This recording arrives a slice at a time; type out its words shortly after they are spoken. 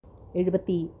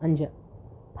75.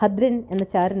 ഭദ്രൻ എന്ന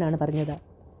ചാരനാണ് പറഞ്ഞത്.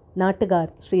 നാട്ടുകാർ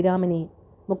ശ്രീരാമനെ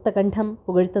മുക്തകണ്ഠം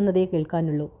പുകഴ്ത്തുന്നതേ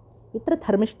കേൾക്കാനുള്ളൂ. ഇത്ര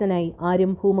ധർമ്മിഷ്ഠനായി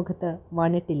ആരും ഭൂമുഖത്ത്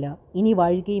വാണിട്ടില്ല, ഇനി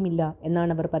വാഴുകയുമില്ല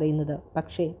എന്നാണ് അവർ പറയുന്നത്.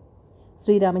 പക്ഷേ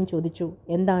ശ്രീരാമൻ ചോദിച്ചു,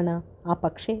 എന്താണ് ആ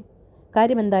പക്ഷേ?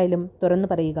 കാര്യമെന്തായാലും തുറന്നു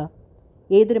പറയുക.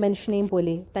 ഏതൊരു മനുഷ്യനെയും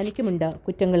പോലെ തനിക്കുമുണ്ട്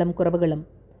കുറ്റങ്ങളും കുറവുകളും.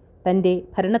 തൻ്റെ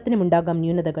ഭരണത്തിനുമുണ്ടാകാം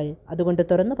ന്യൂനതകൾ. അതുകൊണ്ട്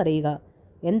തുറന്നു പറയുക.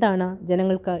 എന്താണ്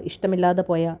ജനങ്ങൾക്ക് ഇഷ്ടമില്ലാതെ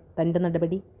പോയ തൻ്റെ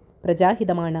നടപടി?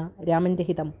 പ്രജാഹിതമാണ് രാമൻ്റെ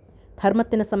ഹിതം.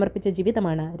 ധർമ്മത്തിന് സമർപ്പിച്ച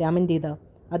ജീവിതമാണ് രാമൻ്റേത്.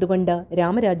 അതുകൊണ്ട്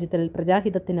രാമരാജ്യത്തിൽ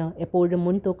പ്രജാഹിതത്തിന് എപ്പോഴും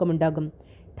മുൻതൂക്കമുണ്ടാകും.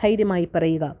 ധൈര്യമായി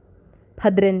പറയുക.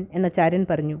 ഭദ്രൻ എന്ന ചാരൻ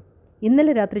പറഞ്ഞു,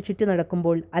 ഇന്നലെ രാത്രി ചുറ്റി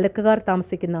നടക്കുമ്പോൾ അലക്കുകാർ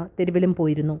താമസിക്കുന്ന തെരുവിലും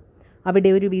പോയിരുന്നു. അവിടെ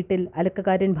ഒരു വീട്ടിൽ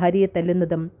അലക്കുകാരൻ ഭാര്യയെ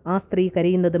തല്ലുന്നതും ആ സ്ത്രീ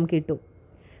കരയുന്നതും കേട്ടു.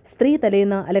 സ്ത്രീ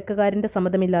തലേന്ന് അലക്കുകാരൻ്റെ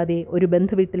സമ്മതമില്ലാതെ ഒരു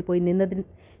ബന്ധുവീട്ടിൽ പോയി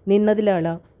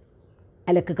നിന്നതിലാണ്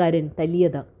അലക്കുകാരൻ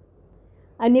തല്ലിയത്.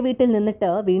 അന്യവീട്ടിൽ നിന്നിട്ട്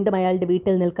വീണ്ടും അയാളുടെ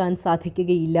വീട്ടിൽ നിൽക്കാൻ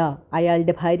സാധിക്കുകയില്ല.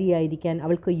 അയാളുടെ ഭാര്യയായിരിക്കാൻ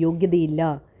അവൾക്ക് യോഗ്യതയില്ല.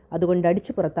 അതുകൊണ്ട്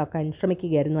അടിച്ചു പുറത്താക്കാൻ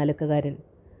ശ്രമിക്കുകയായിരുന്നു അലക്കുകാരൻ.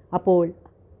 അപ്പോൾ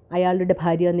അയാളുടെ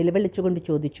ഭാര്യ നിലവിളിച്ചുകൊണ്ട്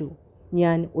ചോദിച്ചു,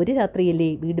 ഞാൻ ഒരു രാത്രിയല്ലേ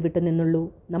വീട് വിട്ടു നിന്നുള്ളൂ.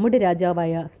 നമ്മുടെ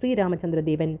രാജാവായ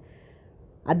ശ്രീരാമചന്ദ്രദേവൻ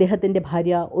അദ്ദേഹത്തിൻ്റെ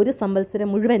ഭാര്യ ഒരു സംവത്സരം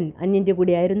മുഴുവൻ അന്യൻ്റെ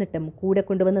കൂടെ ആയിരുന്നിട്ടും കൂടെ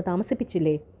കൊണ്ടുവന്ന്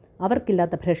താമസിപ്പിച്ചില്ലേ?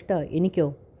 അവർക്കില്ലാത്ത ഭ്രഷ്ട് എനിക്കോ?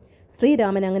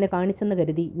 ശ്രീരാമൻ അങ്ങനെ കാണിച്ചെന്ന്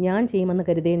കരുതി ഞാൻ ചെയ്യുമെന്ന്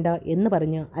കരുതേണ്ട എന്ന്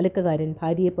പറഞ്ഞ് അലക്കുകാരൻ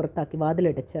ഭാര്യയെ പുറത്താക്കി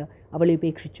വാതിലടച്ച് അവളെ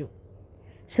ഉപേക്ഷിച്ചു.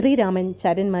 ശ്രീരാമൻ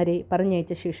ചാരന്മാരെ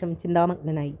പറഞ്ഞയച്ച ശേഷം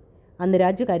ചിന്താമഗ്നനായി. അന്ന്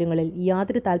രാജ്യകാര്യങ്ങളിൽ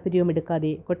യാതൊരു താല്പര്യവും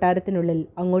എടുക്കാതെ കൊട്ടാരത്തിനുള്ളിൽ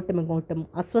അങ്ങോട്ടും ഇങ്ങോട്ടും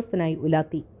അസ്വസ്ഥനായി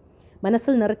ഉലാത്തി.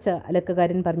 മനസ്സിൽ നിറച്ച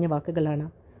അലക്കുകാരൻ പറഞ്ഞ വാക്കുകളാണ്.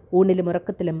 ഊണിലും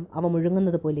ഉറക്കത്തിലും അവ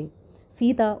മുഴുങ്ങുന്നത് പോലെ.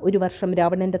 സീത ഒരു വർഷം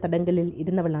രാവണൻ്റെ തടങ്കലിൽ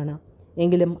ഇരുന്നവളാണ്.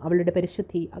 എങ്കിലും അവളുടെ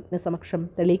പരിശുദ്ധി അഗ്നിസമക്ഷം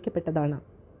തെളിയിക്കപ്പെട്ടതാണ്.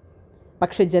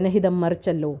 പക്ഷെ ജനഹിതം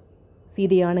മറിച്ചല്ലോ.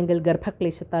 സീതയാണെങ്കിൽ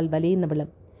ഗർഭക്ലേശത്താൽ വലയുന്നവളും.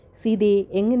 സീതയെ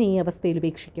എങ്ങനെ ഈ അവസ്ഥയിൽ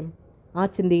ഉപേക്ഷിക്കും? ആ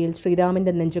ചിന്തയിൽ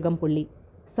ശ്രീരാമൻ്റെ നെഞ്ചുകം പൊള്ളി.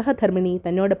 സഹധർമ്മിണി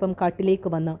തന്നോടൊപ്പം കാട്ടിലേക്ക്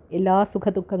വന്ന് എല്ലാ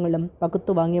സുഖദുഃഖങ്ങളും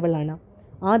പകുത്തു വാങ്ങിയവളാണ്.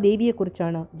 ആ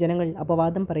ദേവിയെക്കുറിച്ചാണ് ജനങ്ങൾ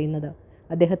അപവാദം പറയുന്നത്.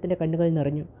 അദ്ദേഹത്തിൻ്റെ കണ്ണുകൾ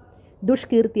നിറഞ്ഞു.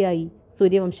 ദുഷ്കീർത്തിയായി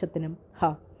സൂര്യവംശത്തിനും.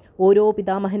 ഓരോ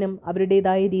പിതാമഹനും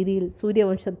അവരുടേതായ രീതിയിൽ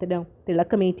സൂര്യവംശത്തിന്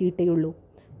തിളക്കമേറ്റിയിട്ടേയുള്ളൂ.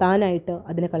 താനായിട്ട്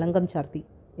അതിന് കളങ്കം ചാർത്തി.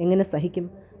 എങ്ങനെ സഹിക്കും?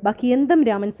 ബാക്കി എന്തും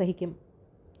രാമൻ സഹിക്കും.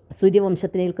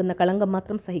 സൂര്യവംശത്തിനേൽക്കുന്ന കളങ്കം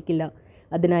മാത്രം സഹിക്കില്ല.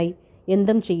 അതിനായി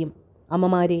എന്തും ചെയ്യും.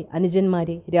 അമ്മമാരെ,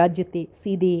 അനുജന്മാരെ, രാജ്യത്തെ,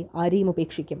 സീതയെ, ആരെയും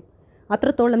ഉപേക്ഷിക്കും.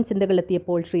 അത്രത്തോളം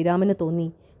ചിന്തകളെത്തിയപ്പോൾ ശ്രീരാമന് തോന്നി,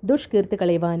 ദുഷ്കീർത്തി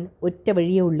കളയുവാൻ ഒറ്റ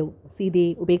വഴിയേ ഉള്ളൂ.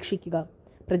 സീതയെ ഉപേക്ഷിക്കുക,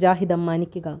 പ്രജാഹിതം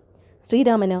മാനിക്കുക.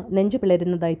 ശ്രീരാമന് നെഞ്ചു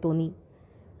പിളരുന്നതായി തോന്നി.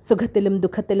 സുഖത്തിലും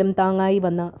ദുഃഖത്തിലും താങ്ങായി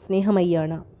വന്ന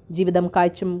സ്നേഹമയ്യാണ്. ജീവിതം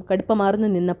കാഴ്ചും കടുപ്പമാർന്നു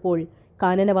നിന്നപ്പോൾ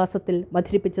കാനനവാസത്തിൽ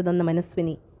മധുരിപ്പിച്ചു തന്ന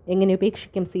മനസ്വിനി എങ്ങനെ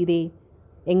ഉപേക്ഷിക്കും സീതയെ?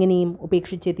 എങ്ങനെയും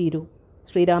ഉപേക്ഷിച്ചേ തീരൂ.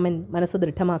 ശ്രീരാമൻ മനസ്സ്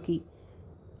ദൃഢമാക്കി.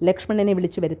 ലക്ഷ്മണനെ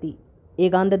വിളിച്ചു വരുത്തി.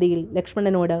 ഏകാന്തതയിൽ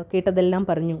ലക്ഷ്മണനോട് കേട്ടതെല്ലാം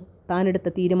പറഞ്ഞു. താനെടുത്ത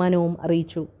തീരുമാനവും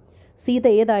അറിയിച്ചു. സീത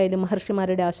ഏതായാലും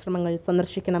മഹർഷിമാരുടെ ആശ്രമങ്ങൾ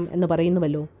സന്ദർശിക്കണം എന്ന്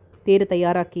പറയുന്നുവല്ലോ. തേര്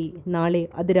തയ്യാറാക്കി നാളെ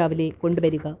അതിരാവിലെ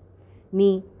കൊണ്ടുവരിക.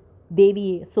 നീ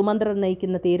ദേവിയെ സുമന്ത്രർ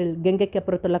നയിക്കുന്ന തേരിൽ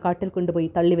ഗംഗയ്ക്കപ്പുറത്തുള്ള കാട്ടിൽ കൊണ്ടുപോയി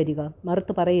തള്ളിവരിക.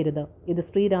 മറുത്തു പറയരുത്. ഇത്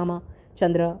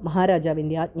ശ്രീരാമചന്ദ്ര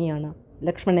മഹാരാജാവിൻ്റെ ആജ്ഞയാണ്.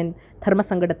 ലക്ഷ്മണൻ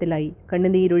ധർമ്മസങ്കടത്തിലായി.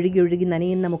 കണ്ണുനീരൊഴുകി ഒഴുകി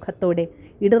നനയുന്ന മുഖത്തോടെ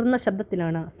ഇടർന്ന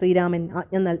ശബ്ദത്തിലാണ് ശ്രീരാമൻ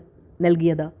ആജ്ഞ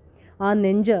നൽകിയത്. ആ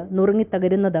നെഞ്ച്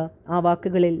നുറുങ്ങിത്തകരുന്നത് ആ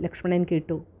വാക്കുകളിൽ ലക്ഷ്മണൻ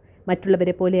കേട്ടു.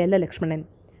 മറ്റുള്ളവരെ പോലെയല്ല ലക്ഷ്മണൻ.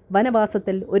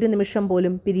 വനവാസത്തിൽ ഒരു നിമിഷം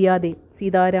പോലും പിരിയാതെ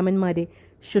സീതാരാമന്മാരെ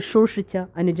ശുശ്രൂഷിച്ച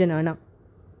അനുജനാണ്.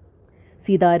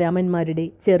 സീതാരാമന്മാരുടെ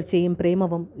ചേർച്ചയും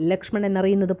പ്രേമവും ലക്ഷ്മണൻ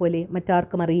അറിയുന്നത് പോലെ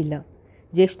മറ്റാർക്കും അറിയില്ല.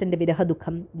 ജ്യേഷ്ഠൻ്റെ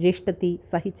വിരഹദുഃഖം, ജ്യേഷ്ഠത്തി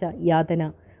സഹിച്ച യാതന,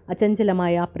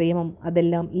 അചഞ്ചലമായ പ്രേമം,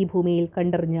 അതെല്ലാം ഈ ഭൂമിയിൽ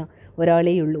കണ്ടറിഞ്ഞ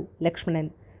ഒരാളേയുള്ളൂ, ലക്ഷ്മണൻ.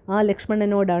 ആ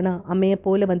ലക്ഷ്മണനോടാണ്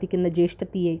അമ്മയെപ്പോലെ വന്ദിക്കുന്ന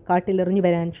ജ്യേഷ്ഠത്തിയെ കാട്ടിലെറിഞ്ഞു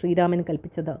വരാൻ ശ്രീരാമൻ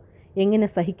കൽപ്പിച്ചത്. എങ്ങനെ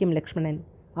സഹിക്കും ലക്ഷ്മണൻ?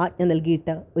 ആജ്ഞ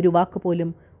നൽകിയിട്ട് ഒരു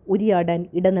വാക്കുപോലും ഉരിയാടാൻ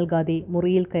ഇട നൽകാതെ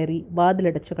മുറിയിൽ കയറി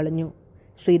വാതിലടച്ചു കളഞ്ഞു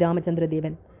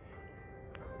ശ്രീരാമചന്ദ്രദേവൻ.